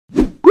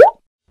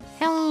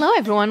Hello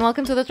everyone,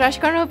 welcome to the trash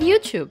corner of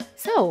YouTube.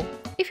 So,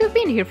 if you've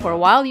been here for a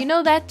while, you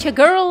know that your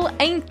girl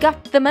ain't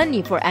got the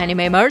money for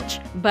anime merch,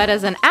 but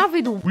as an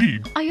avid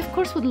weeb, I of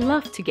course would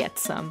love to get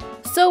some.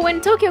 So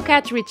when Tokyo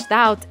Cat reached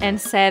out and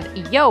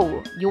said,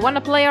 yo, you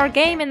wanna play our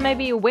game and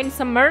maybe win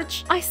some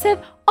merch? I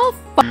said, of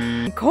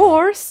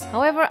course!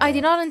 However, I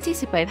did not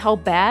anticipate how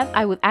bad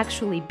I would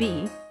actually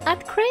be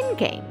at crane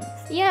games.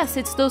 Yes,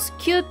 it's those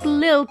cute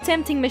little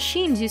tempting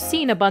machines you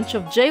see in a bunch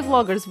of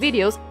J-vloggers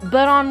videos,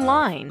 but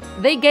online.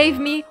 They gave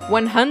me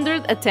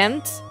 100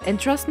 attempts, and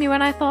trust me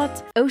when I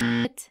thought, oh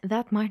shit,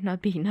 that might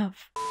not be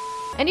enough.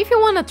 And if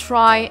you wanna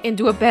try and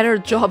do a better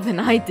job than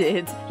I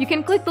did, you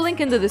can click the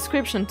link in the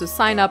description to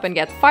sign up and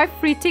get 5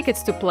 free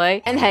tickets to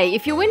play. And hey,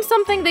 if you win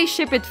something, they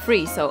ship it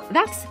free, so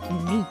that's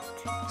neat.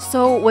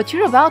 So what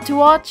you're about to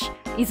watch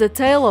is a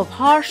tale of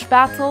harsh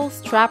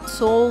battles, trapped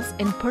souls,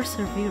 and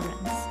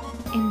perseverance.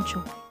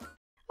 Enjoy.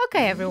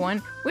 Okay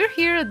everyone, we're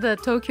here at the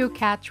Tokyo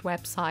Cat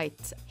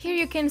website. Here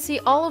you can see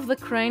all of the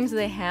cranes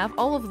they have,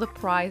 all of the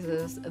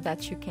prizes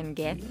that you can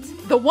get.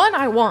 The one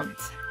I want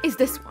is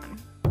this one.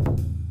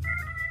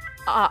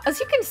 As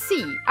you can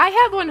see, I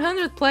have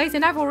 100 plays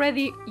and I've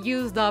already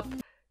used up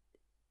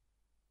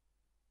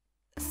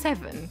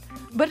 7.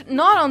 But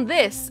not on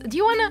this. Do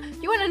you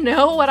wanna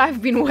know what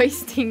I've been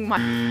wasting my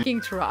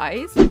f***ing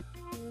tries?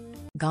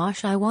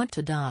 Gosh, I want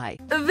to die.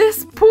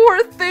 This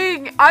poor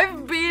thing!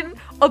 I've been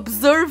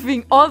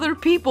observing other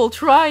people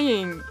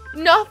trying.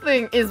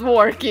 Nothing is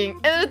working.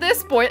 And at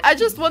this point, I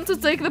just want to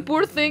take the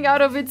poor thing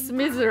out of its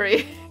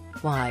misery.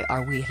 Why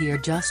are we here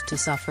just to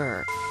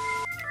suffer?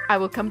 I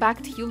will come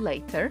back to you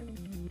later.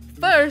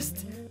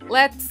 First,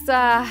 let's oh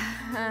god,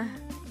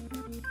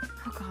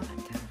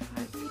 I'm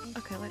terrified.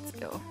 Okay, let's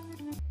go.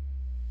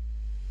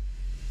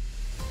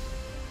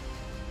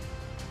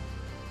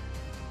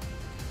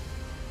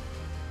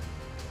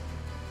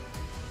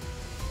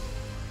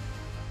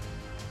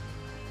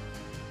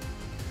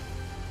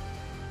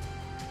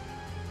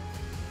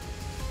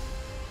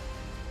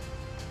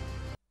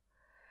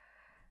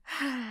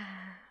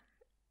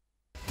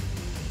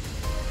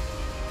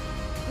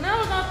 No,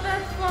 not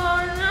that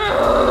far, no!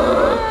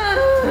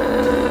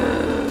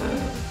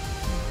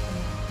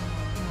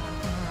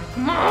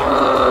 Come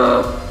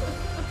on!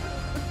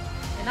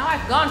 And now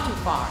I've gone too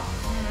far.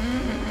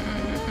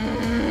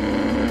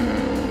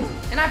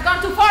 And I've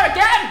gone too far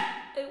again!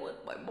 It was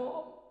my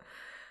mom.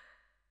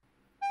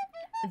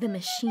 The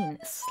machine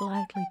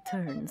slightly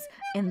turns,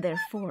 and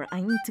therefore I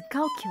need to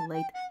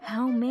calculate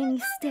how many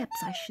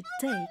steps I should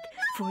take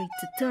for it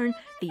to turn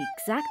the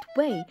exact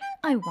way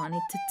I want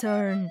it to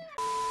turn.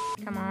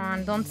 Come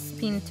on, don't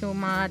spin too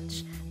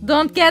much.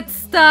 Don't get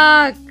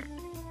stuck!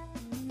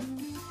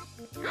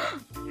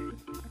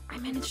 I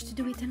managed to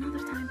do it another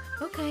time.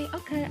 Okay,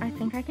 I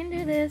think I can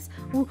do this.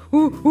 Ooh,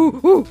 ooh,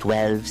 ooh, ooh.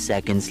 12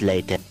 seconds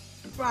later.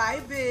 Bye,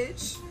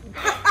 bitch.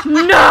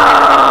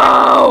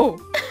 No!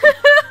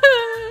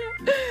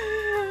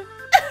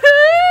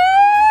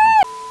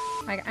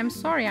 Like, I'm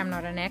sorry I'm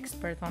not an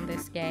expert on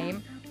this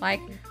game. Like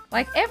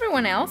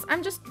everyone else,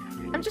 I'm just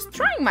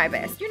trying my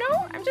best, you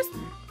know? I'm just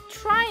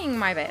trying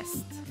my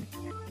best.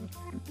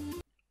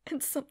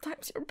 And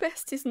sometimes your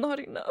best is not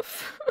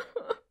enough.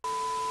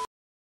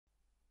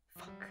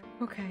 Fuck.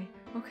 Okay.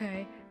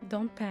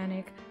 Don't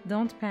panic.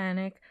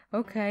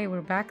 Okay,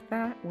 we're back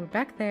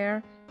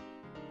there.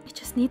 You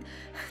just need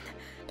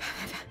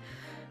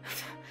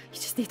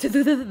to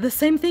do the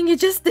same thing you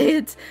just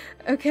did.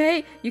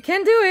 Okay? You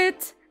can do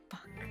it.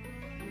 Fuck.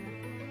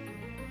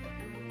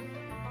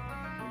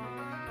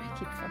 I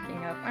keep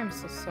fucking up. I'm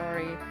so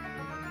sorry.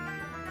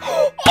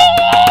 Oh!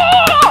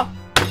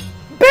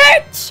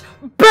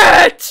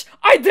 Bitch!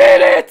 I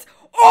did it!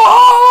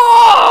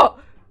 Oh!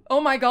 Oh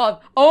my god!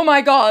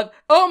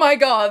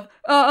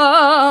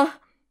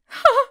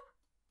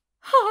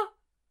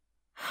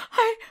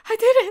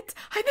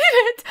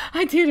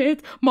 I did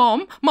it!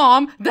 Mom,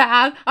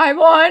 Dad, I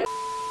won!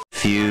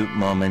 Few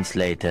moments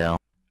later.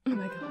 Oh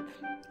my god.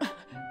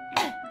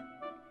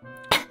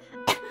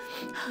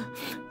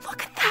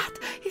 Look at that!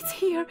 It's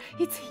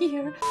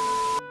here!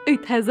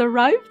 It has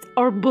arrived,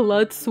 our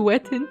blood,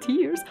 sweat, and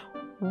tears.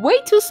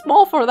 Way too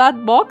small for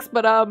that box,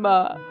 but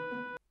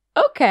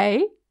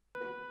okay.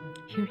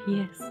 Here he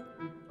is.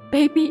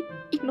 Baby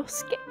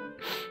Inosuke.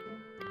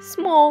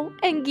 Small,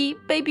 Engi,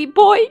 baby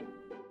boy.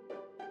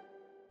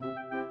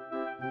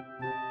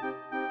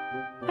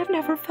 I've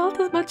never felt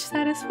as much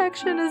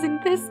satisfaction as in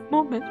this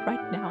moment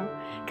right now.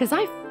 'Cause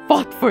I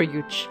fought for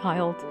you,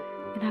 child.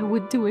 And I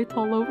would do it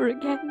all over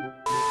again.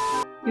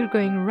 You're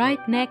going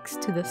right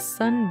next to the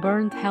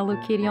sunburned Hello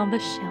Kitty on the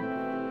shelf.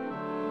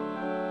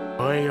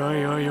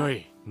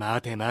 Oi.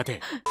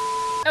 Mate.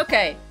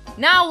 Okay,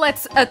 now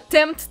let's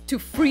attempt to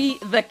free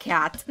the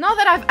cat. Now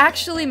that I've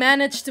actually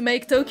managed to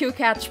make Tokyo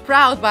Cat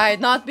proud by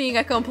not being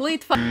a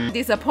complete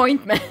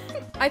disappointment,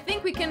 I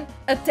think we can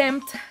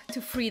attempt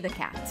to free the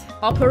cat.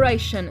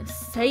 Operation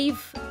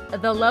Save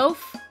the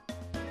Loaf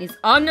is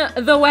on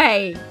the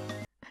way.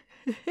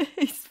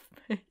 His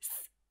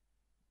face.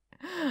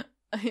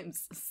 I am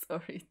so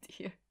sorry,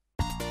 dear.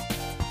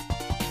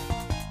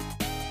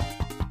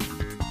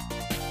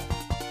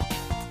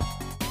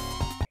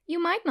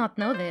 You might not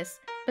know this,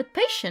 but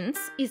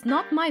patience is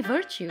not my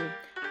virtue.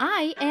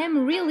 I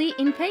am really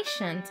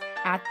impatient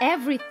at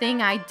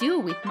everything I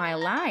do with my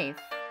life.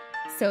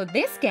 So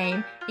this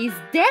game is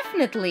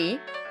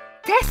definitely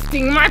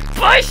testing my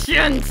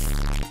patience!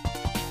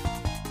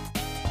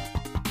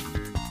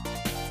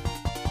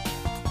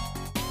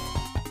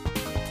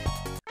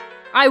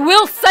 I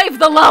will save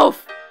the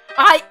loaf!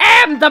 I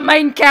am the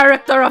main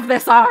character of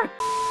this arc!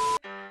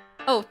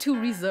 Oh, too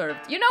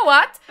reserved. You know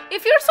what?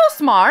 If you're so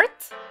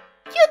smart,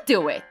 you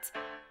do it.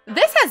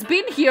 This has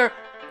been here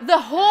the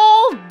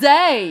whole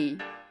day.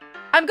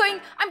 I'm going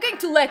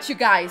to let you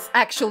guys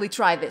actually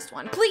try this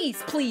one.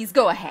 Please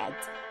go ahead.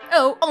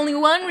 Oh, only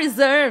one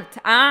reserved.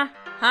 Huh?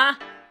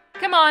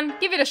 Come on,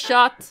 give it a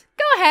shot.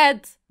 Go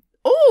ahead.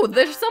 Oh,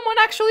 there's someone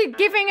actually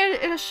giving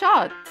it a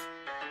shot.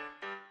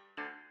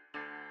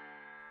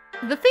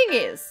 The thing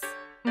is,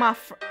 my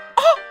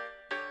oh!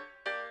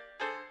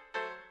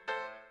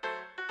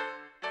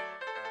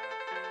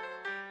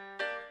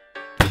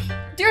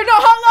 Do you know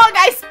how long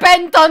I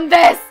spent on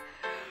this?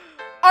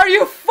 Are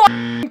you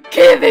f***ing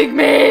kidding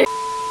me?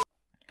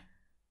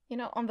 You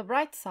know, on the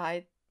bright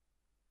side,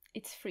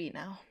 it's free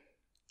now.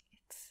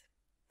 It's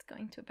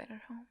going to a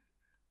better home.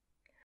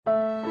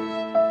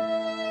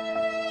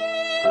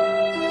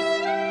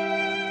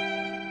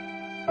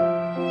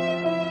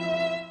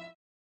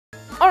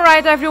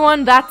 Alright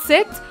everyone, that's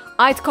it.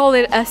 I'd call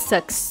it a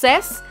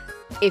success,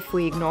 if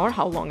we ignore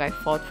how long I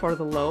fought for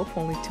the loaf,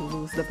 only to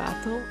lose the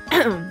battle.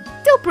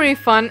 Still pretty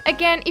fun.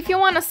 Again, if you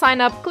want to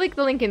sign up, click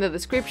the link in the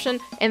description,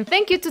 and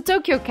thank you to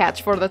Tokyo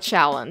Catch for the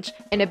challenge.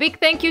 And a big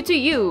thank you to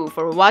you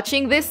for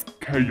watching this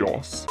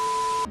chaos.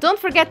 Don't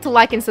forget to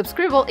like and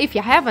subscribe if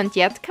you haven't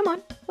yet. Come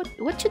on,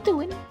 what you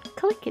doing?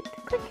 Click it,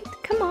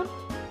 come on.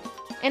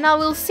 And I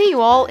will see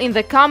you all in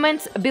the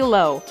comments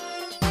below.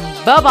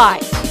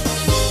 Bye-bye!